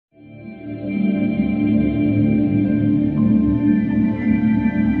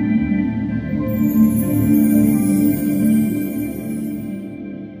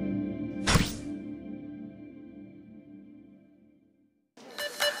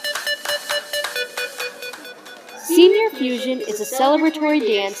Senior Fusion is a celebratory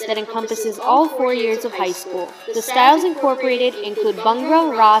dance that encompasses all 4 years of high school. The styles incorporated include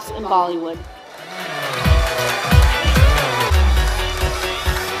Bhangra, Ras, and Bollywood.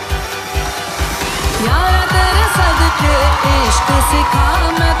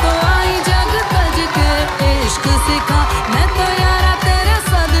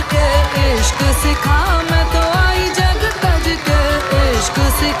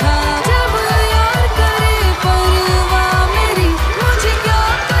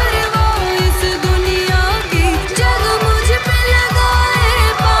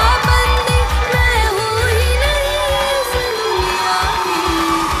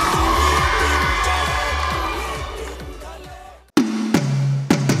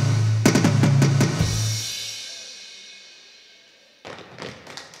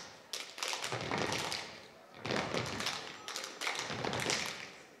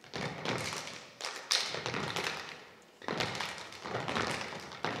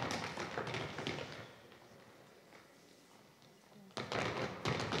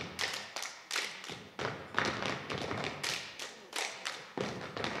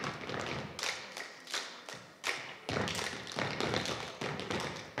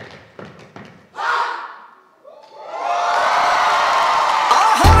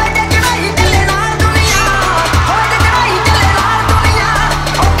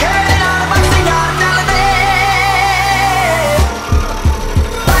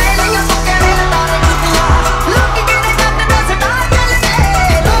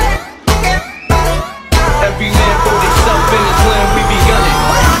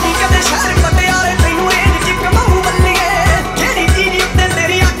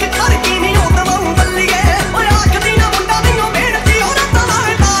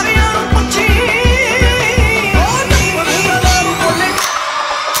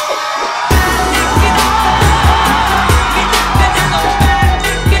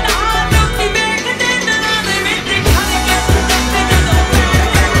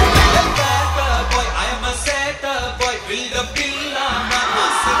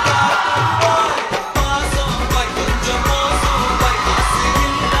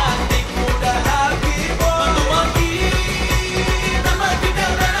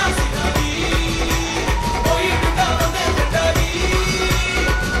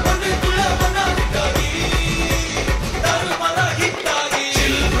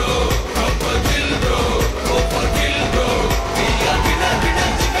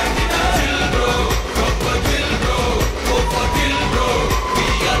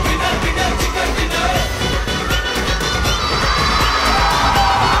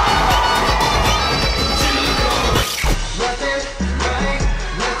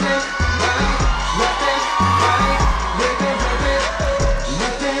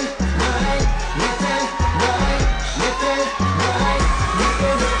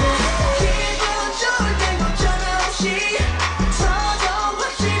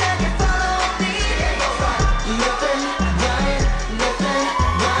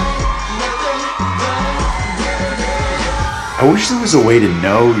 I wish there was a way to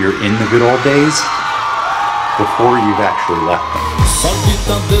know you're in the good old days before you've actually left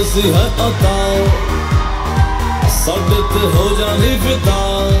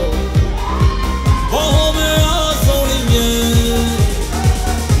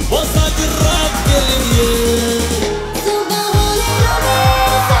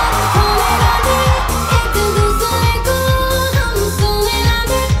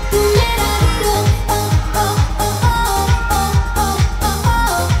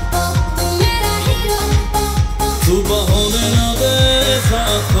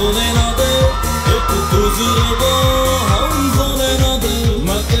दूसरों को हम सोने ना दे,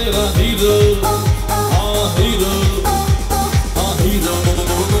 मैं तेरा hero.